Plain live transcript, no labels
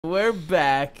We're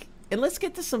back, and let's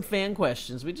get to some fan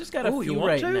questions. We just got a few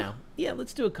right now. Yeah,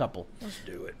 let's do a couple. Let's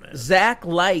do it, man. Zach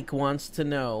wants to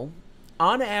know,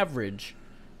 on average,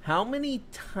 how many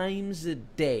times a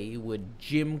day would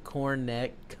Jim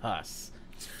Cornette cuss?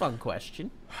 It's a fun question.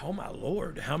 Oh, my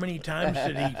Lord. How many times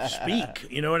did he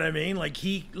speak? You know what I mean? Like,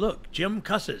 Jim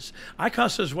cusses. I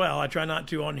cuss as well. I try not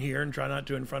to on here and try not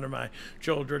to in front of my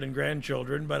children and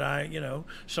grandchildren, but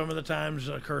some of the times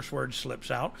a curse word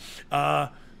slips out.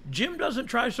 Jim doesn't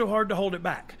try so hard to hold it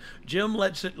back. Jim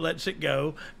lets it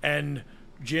go, and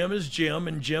Jim is Jim,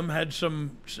 and Jim had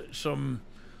some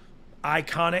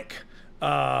iconic,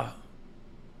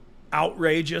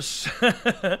 outrageous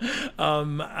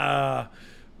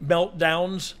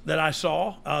meltdowns that I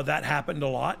saw. That happened a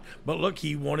lot. But look,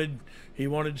 he wanted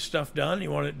stuff done. He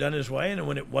wanted it done his way, and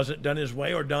when it wasn't done his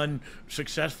way or done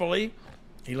successfully,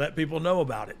 he let people know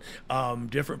about it.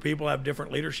 Different people have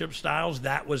different leadership styles.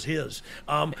 That was his.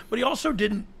 But he also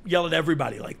didn't yell at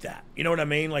everybody like that. You know what I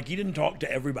mean? Like, he didn't talk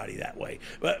to everybody that way.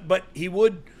 But he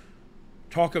would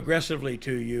talk aggressively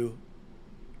to you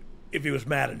if he was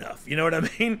mad enough. You know what I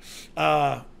mean?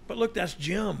 But look, that's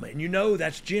Jim, and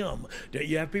that's Jim.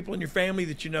 You have people in your family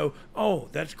that oh,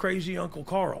 that's crazy Uncle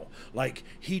Carl. Like,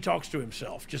 he talks to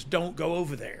himself. Just don't go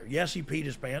over there. Yes, he peed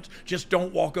his pants. Just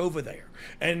don't walk over there.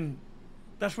 And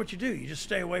that's what you do. You just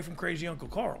stay away from crazy Uncle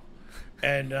Carl.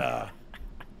 And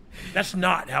that's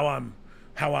not how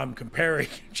I'm comparing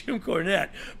Jim Cornette,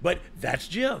 but that's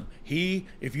Jim.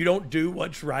 If you don't do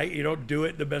what's right, you don't do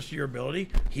it the best of your ability,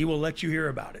 he will let you hear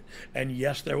about it. And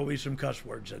yes, there will be some cuss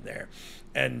words in there.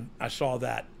 And I saw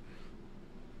that.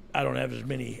 I don't have as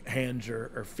many hands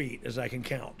or feet as I can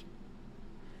count.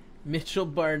 Mitchell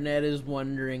Barnett is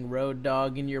wondering, Road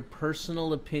Dogg, in your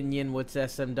personal opinion, what's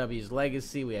SMW's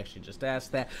legacy? We actually just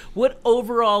asked that. What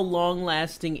overall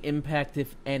long-lasting impact,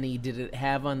 if any, did it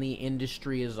have on the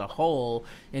industry as a whole?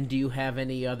 And do you have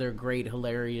any other great,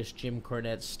 hilarious Jim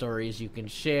Cornette stories you can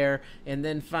share? And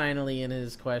then finally, in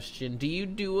his question, do you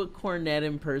do a Cornette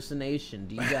impersonation?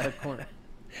 Do you got a Cornette?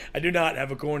 I do not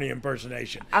have a corny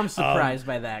impersonation. I'm surprised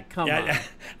by that. Come on.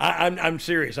 I'm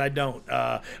serious. I don't.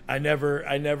 I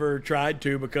never tried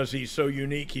to because he's so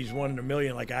unique. He's one in a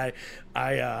million. Like I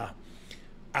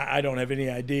don't have any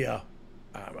idea.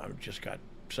 I just got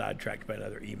sidetracked by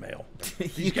another email.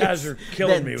 These guys are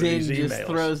killing me with these emails. That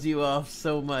just throws you off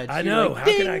so much. I know.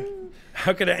 Like,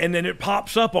 how can I? And then it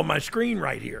pops up on my screen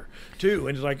right here too,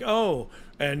 and it's like, oh.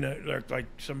 And like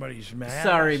somebody's mad.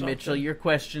 Sorry, Mitchell, your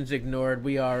question's ignored.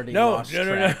 We already lost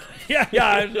track. No.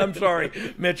 Yeah. I'm sorry,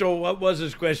 Mitchell. What was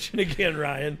his question again,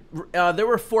 Ryan? There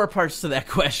were 4 parts to that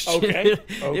question. Okay.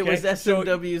 It was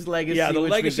SMW's legacy. Yeah, the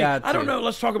legacy. We got I don't know.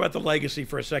 Let's talk about the legacy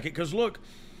for a second, because look,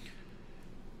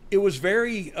 it was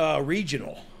very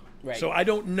regional. Right. So I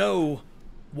don't know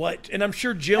what, and I'm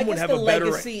sure Jim would have a better.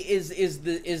 The legacy is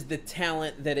the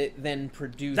talent that it then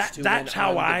produced. That's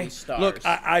how I look.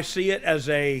 I see it as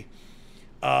a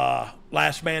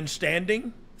last man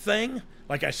standing thing.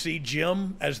 Like, I see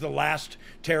Jim as the last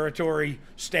territory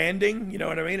standing. You know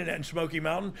what I mean? And Smoky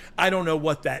Mountain. I don't know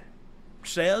what that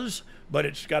says, but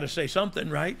it's got to say something,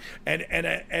 right?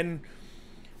 And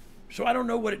so I don't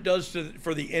know what it does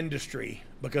for the industry,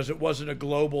 because it wasn't a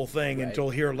global thing until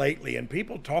here lately, and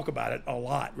people talk about it a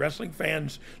lot. Wrestling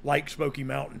fans like Smoky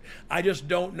Mountain. I just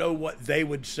don't know what they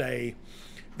would say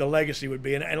the legacy would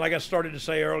be. And like I started to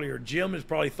say earlier, Jim has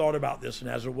probably thought about this and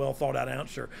has a well thought out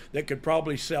answer that could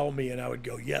probably sell me, and I would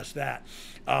go, yes, that.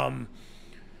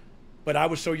 But I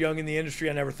was so young in the industry,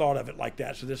 I never thought of it like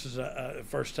that. So this is a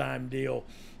first time deal.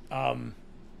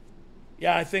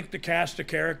 Yeah, I think the cast of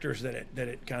characters that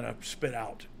it kind of spit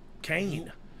out.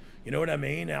 Kane, you know what I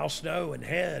mean? Al Snow and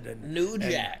Head and New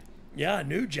Jack.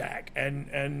 New Jack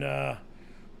and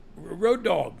Road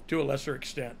Dogg to a lesser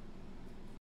extent.